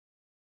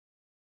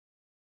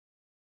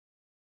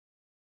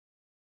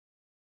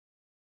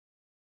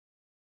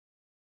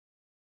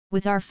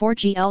With our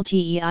 4G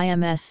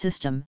LTE-IMS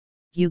system,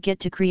 you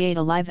get to create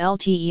a live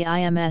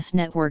LTE-IMS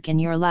network in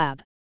your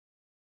lab.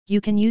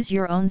 You can use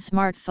your own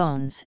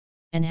smartphones,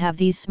 and have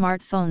these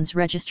smartphones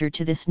register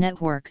to this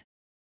network,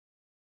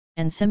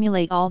 and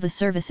simulate all the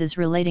services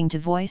relating to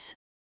voice,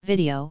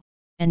 video,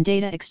 and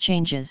data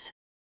exchanges.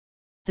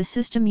 The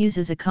system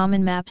uses a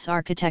common MAPS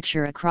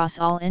architecture across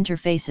all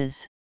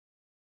interfaces.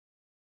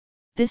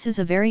 This is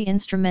a very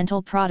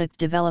instrumental product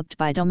developed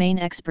by domain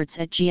experts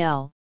at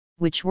GL,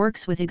 which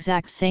works with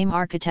exact same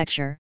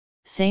architecture,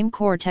 same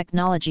core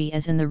technology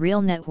as in the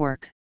real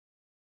network.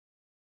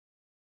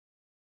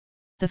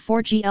 The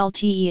 4G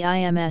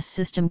LTE-IMS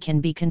system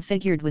can be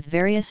configured with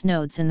various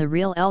nodes in the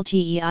real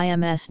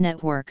LTE-IMS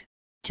network,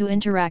 to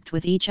interact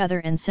with each other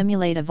and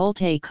simulate a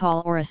VoLTE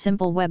call or a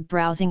simple web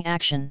browsing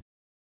action.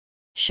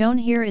 Shown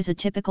here is a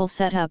typical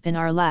setup in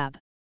our lab.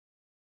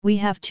 We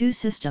have two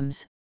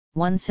systems,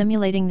 one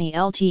simulating the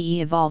LTE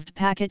evolved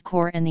packet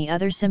core and the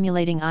other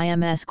simulating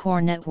IMS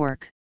core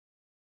network.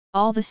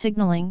 All the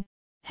signaling,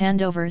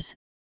 handovers,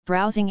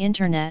 browsing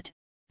internet,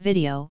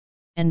 video,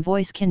 and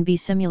voice can be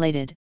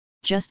simulated,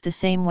 just the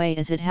same way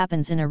as it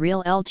happens in a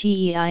real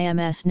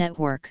LTE-IMS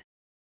network.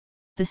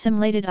 The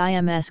simulated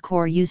IMS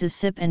core uses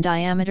SIP and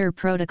diameter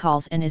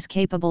protocols and is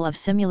capable of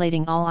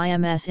simulating all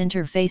IMS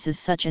interfaces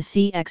such as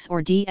CX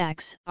or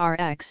DX,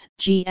 RX,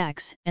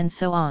 GX, and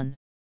so on.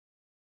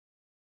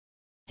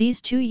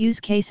 These two use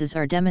cases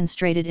are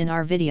demonstrated in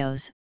our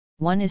videos.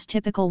 One is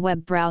typical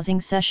web browsing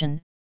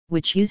session,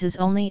 which uses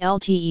only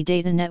LTE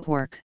data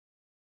network.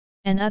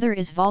 Another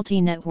is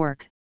VoLTE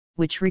network,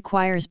 which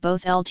requires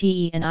both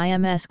LTE and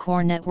IMS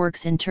core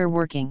networks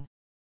interworking.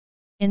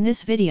 In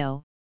this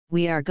video,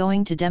 we are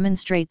going to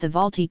demonstrate the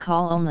VoLTE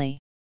call only.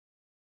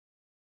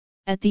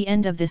 At the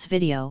end of this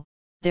video,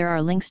 there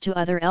are links to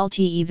other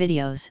LTE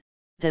videos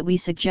that we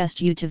suggest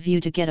you to view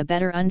to get a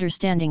better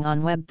understanding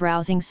on web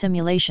browsing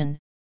simulation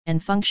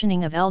and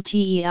functioning of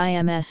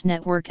LTE-IMS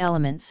network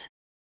elements.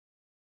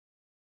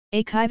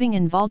 Archiving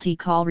in VoLTE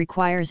call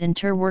requires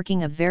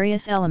interworking of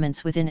various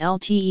elements within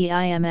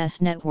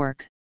LTE-IMS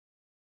network.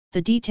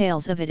 The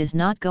details of it is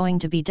not going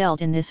to be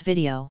dealt in this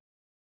video.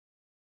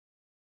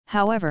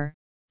 However,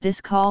 this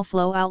call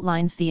flow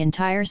outlines the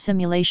entire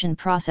simulation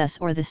process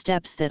or the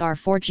steps that our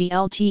 4G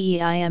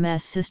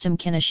LTE-IMS system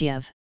can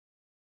achieve.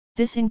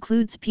 This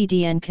includes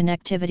PDN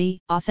connectivity,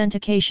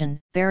 authentication,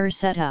 bearer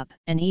setup,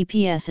 and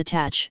EPS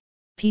attach,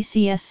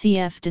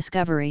 PCSCF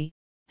discovery,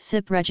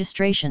 SIP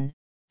registration,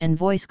 and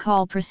voice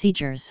call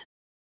procedures.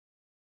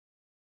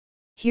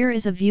 Here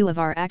is a view of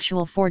our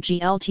actual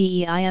 4G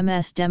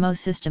LTE-IMS demo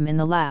system in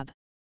the lab.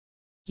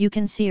 You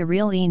can see a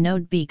real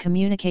eNode B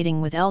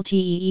communicating with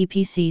LTE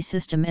EPC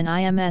system and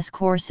IMS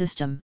core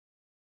system.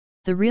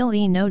 The real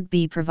eNode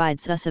B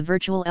provides us a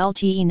virtual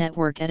LTE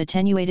network at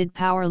attenuated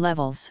power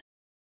levels.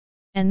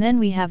 And then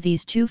we have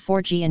these two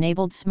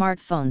 4G-enabled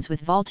smartphones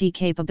with VoLTE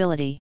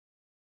capability.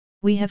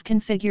 We have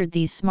configured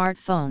these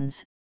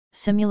smartphones,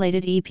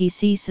 simulated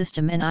EPC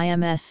system and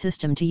IMS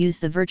system to use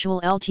the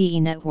virtual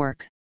LTE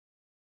network.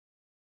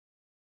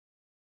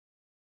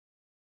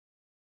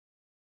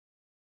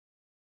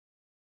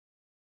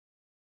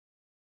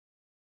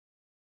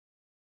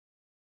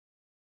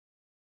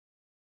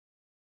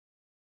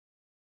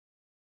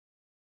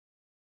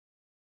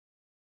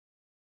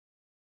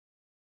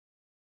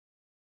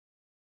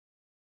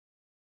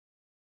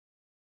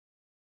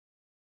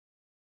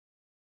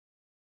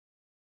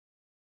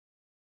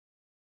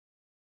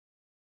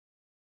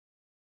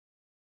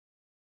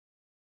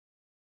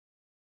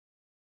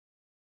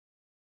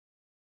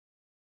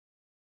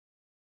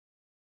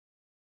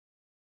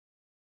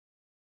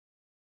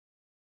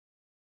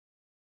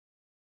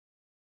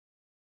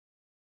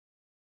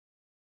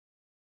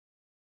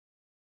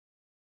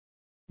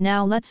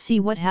 Now let's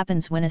see what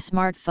happens when a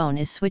smartphone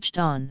is switched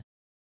on.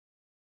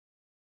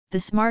 The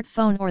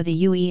smartphone or the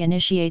UE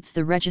initiates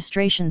the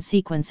registration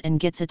sequence and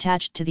gets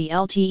attached to the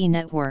LTE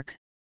network.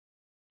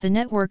 The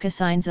network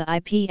assigns a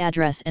IP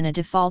address and a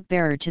default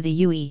bearer to the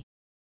UE.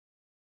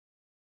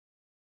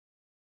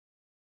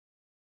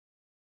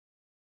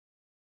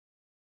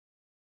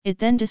 It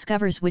then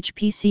discovers which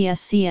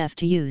PCSCF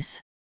to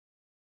use.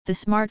 The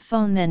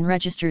smartphone then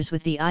registers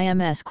with the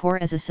IMS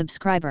core as a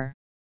subscriber.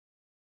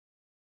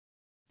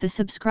 The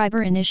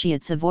subscriber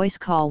initiates a voice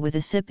call with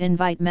a SIP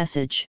invite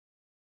message.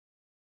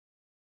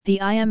 The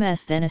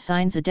IMS then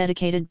assigns a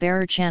dedicated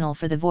bearer channel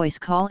for the voice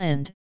call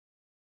and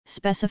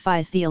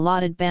specifies the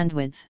allotted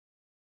bandwidth.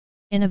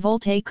 In a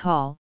VoLTE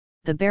call,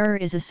 the bearer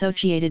is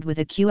associated with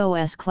a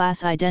QoS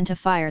class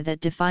identifier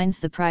that defines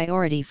the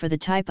priority for the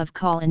type of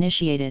call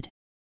initiated.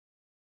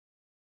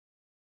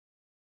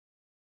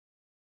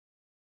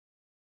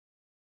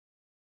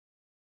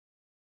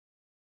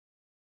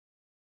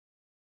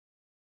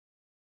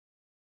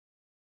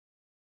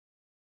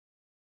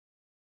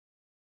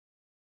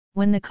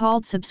 When the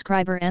called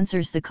subscriber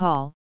answers the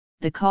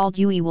called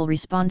UE will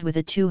respond with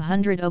a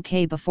 200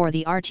 OK before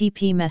the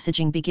RTP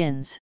messaging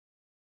begins.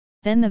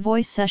 Then the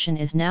voice session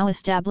is now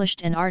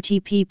established and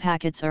RTP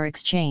packets are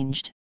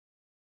exchanged.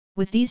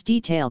 With these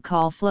detailed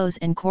call flows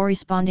and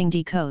corresponding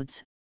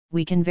decodes,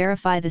 we can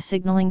verify the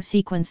signaling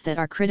sequence that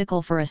are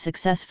critical for a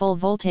successful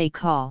VoLTE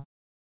call.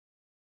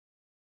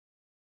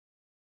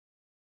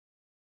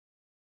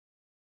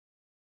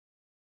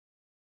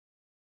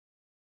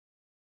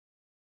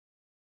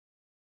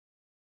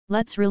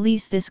 Let's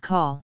release this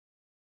call.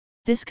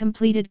 This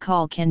completed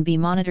call can be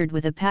monitored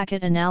with a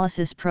packet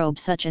analysis probe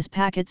such as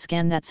Packet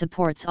Scan that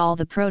supports all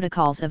the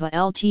protocols of a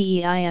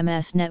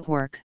LTE-IMS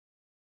network.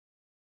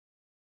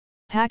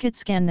 Packet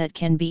Scan that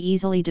can be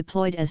easily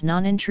deployed as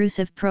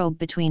non-intrusive probe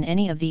between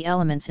any of the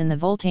elements in the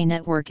VoLTE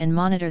network and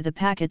monitor the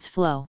packet's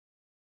flow.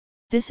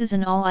 This is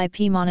an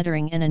all-IP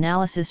monitoring and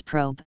analysis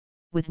probe,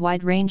 with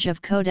wide range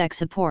of codec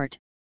support,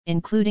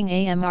 including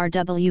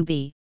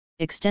AMRWB,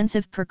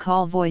 extensive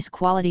per-call voice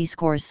quality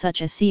scores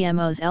such as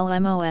CMOS,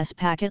 LMOS,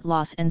 packet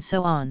loss and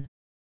so on.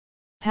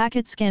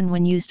 Packet Scan,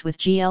 when used with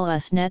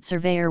GLS Net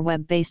Surveyor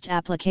web-based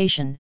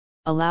application,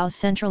 allows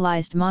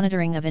centralized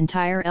monitoring of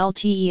entire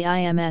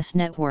LTE-IMS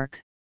network.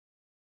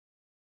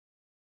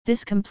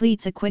 This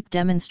completes a quick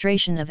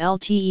demonstration of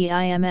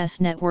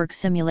LTE-IMS network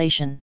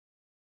simulation.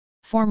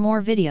 For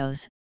more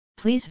videos,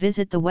 please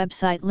visit the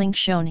website link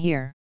shown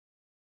here.